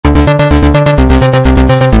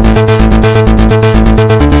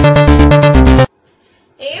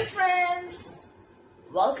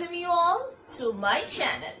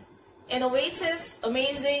channel, Innovative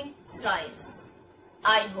Amazing Science.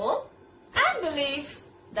 I hope and believe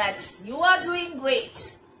that you are doing great.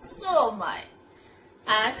 So am I.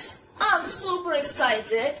 And I'm super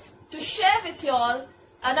excited to share with you all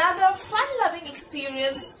another fun-loving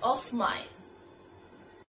experience of mine.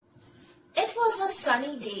 It was a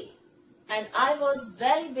sunny day and I was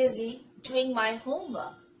very busy doing my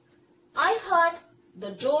homework. I heard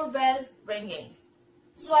the doorbell ringing.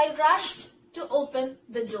 So I rushed to open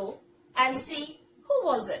the door and see who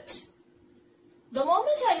was it. The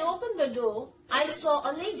moment I opened the door, I saw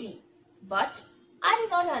a lady, but I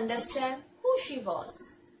did not understand who she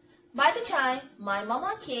was. By the time my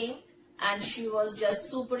mama came, and she was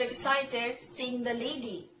just super excited seeing the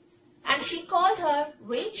lady, and she called her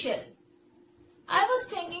Rachel. I was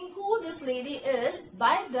thinking who this lady is.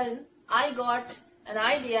 By then I got an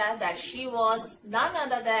idea that she was none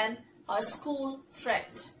other than her school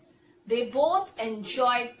friend. They both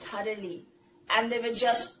enjoyed thoroughly and they were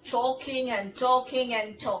just talking and talking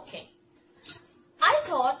and talking. I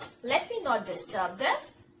thought, let me not disturb them.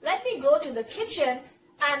 Let me go to the kitchen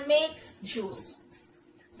and make juice.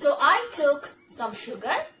 So I took some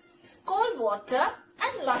sugar, cold water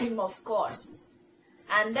and lime, of course.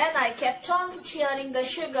 And then I kept on stirring the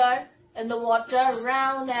sugar in the water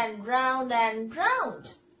round and round and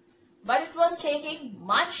round. But it was taking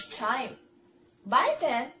much time. By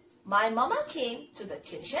then, my mama came to the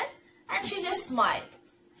kitchen and she just smiled.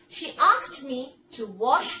 She asked me to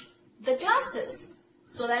wash the glasses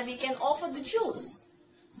so that we can offer the juice.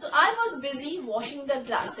 So I was busy washing the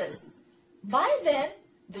glasses. By then,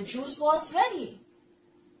 the juice was ready.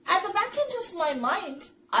 At the back end of my mind,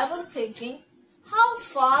 I was thinking how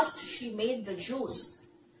fast she made the juice.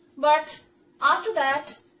 But after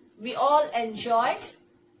that, we all enjoyed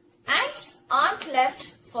and Aunt left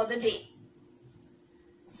for the day.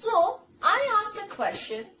 So I asked a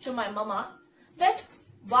question to my mama that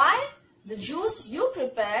why the juice you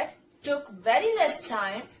prepared took very less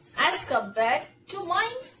time as compared to my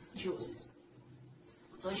juice.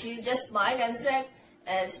 So she just smiled and said,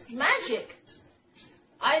 it's magic.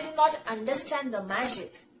 I did not understand the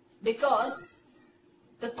magic because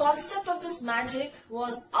the concept of this magic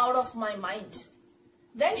was out of my mind.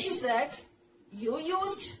 Then she said, you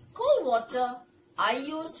used cold water, I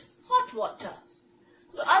used hot water.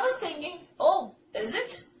 So I was thinking, oh, is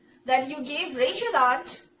it that you gave Rachel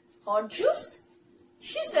aunt hot juice?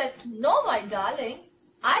 She said, no, my darling,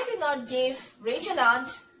 I did not give Rachel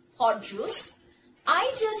aunt hot juice.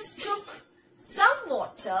 I just took some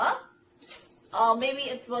water, maybe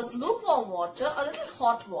it was lukewarm water, a little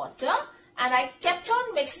hot water, and I kept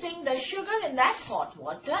on mixing the sugar in that hot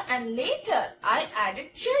water, and later I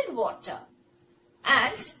added chilled water.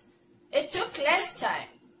 And it took less time.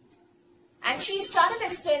 And she started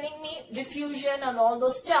explaining me diffusion and all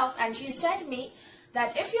those stuff, and she said me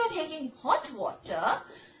that if you are taking hot water,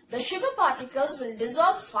 the sugar particles will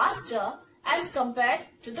dissolve faster as compared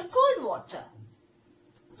to the cold water.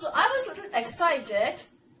 So I was a little excited,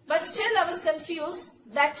 but still I was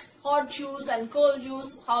confused that hot juice and cold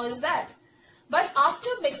juice, how is that? But after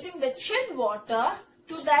mixing the chilled water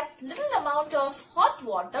to that little amount of hot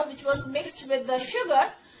water which was mixed with the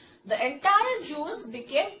sugar, the entire juice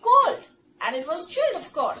became cold and it was chilled,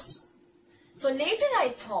 of course. So later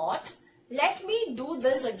I thought, let me do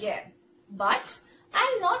this again, but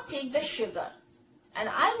I'll not take the sugar. And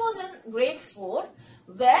I was in grade 4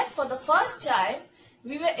 where for the first time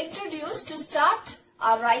we were introduced to start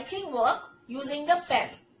our writing work using the pen.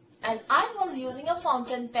 And I was using a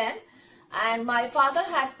fountain pen and my father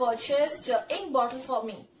had purchased an ink bottle for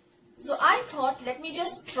me. So I thought, let me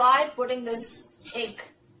just try putting this ink.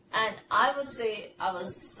 And I would say I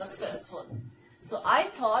was successful. So I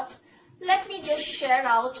thought, let me just share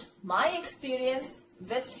out my experience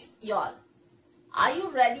with y'all. Are you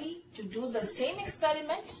ready to do the same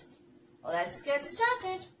experiment? Let's get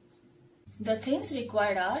started. The things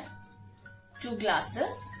required are 2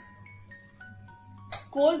 glasses,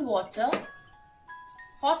 cold water,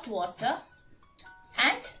 hot water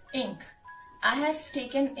and ink. I have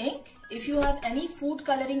taken ink. If you have any food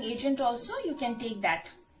coloring agent also, you can take that.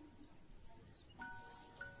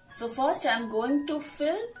 So first I am going to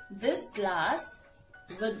fill this glass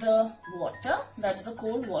with the water, that's the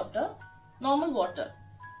cold water, normal water.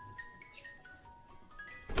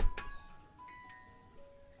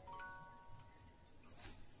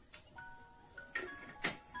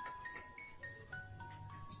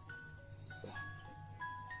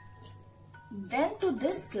 Then to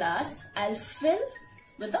this glass I'll fill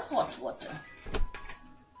with the hot water.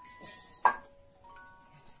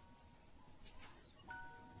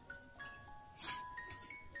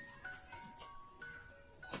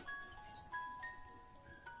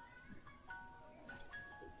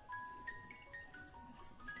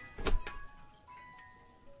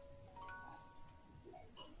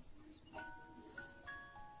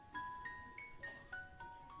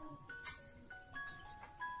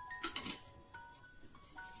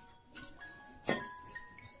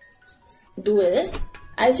 do is,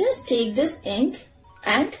 I'll just take this ink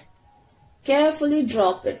and carefully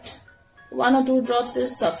drop it. 1 or 2 drops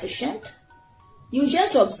is sufficient. You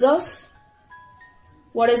just observe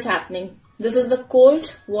what is happening. This is the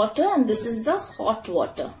cold water and this is the hot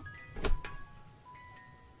water.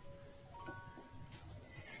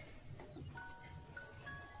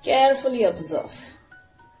 Carefully observe.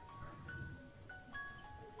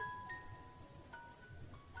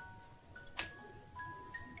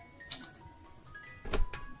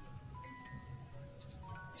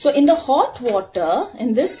 So in the hot water,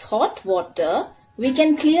 in this hot water, we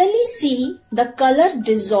can clearly see the color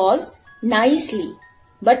dissolves nicely,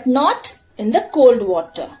 but not in the cold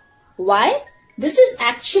water. Why? This is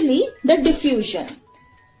actually the diffusion.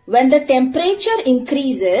 When the temperature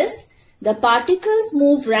increases, the particles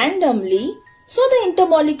move randomly, so the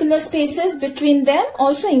intermolecular spaces between them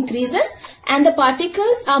also increases and the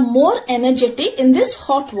particles are more energetic in this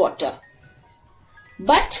hot water.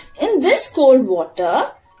 But in this cold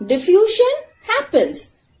water, diffusion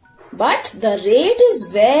happens, but the rate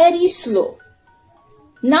is very slow.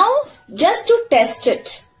 Now, just to test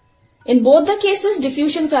it, in both the cases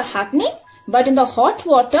diffusions are happening, but in the hot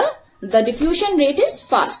water, the diffusion rate is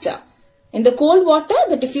faster. In the cold water,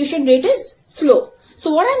 the diffusion rate is slow.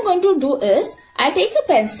 So what I'm going to do is, I'll take a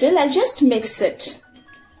pencil, I'll just mix it.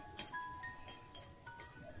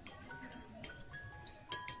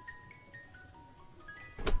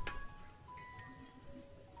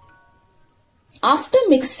 After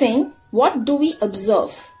mixing, what do we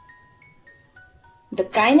observe? The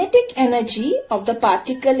kinetic energy of the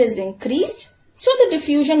particle is increased, so the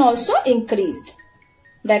diffusion also increased.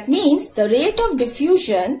 That means the rate of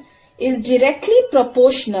diffusion is directly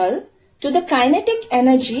proportional to the kinetic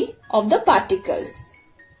energy of the particles.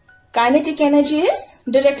 Kinetic energy is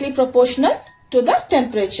directly proportional to the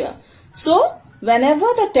temperature. So, whenever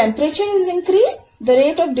the temperature is increased, the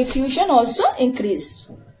rate of diffusion also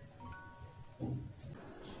increases.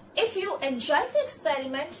 If you enjoyed the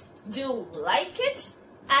experiment, do like it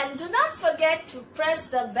and do not forget to press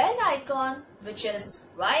the bell icon which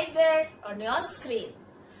is right there on your screen.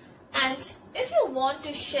 And if you want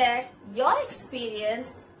to share your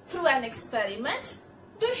experience through an experiment,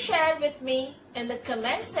 do share with me in the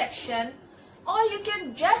comment section, or you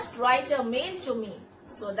can just write a mail to me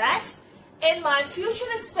so that in my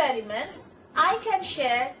future experiments I can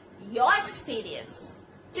share your experience.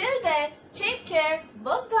 Till then, take care.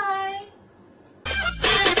 Bye-bye.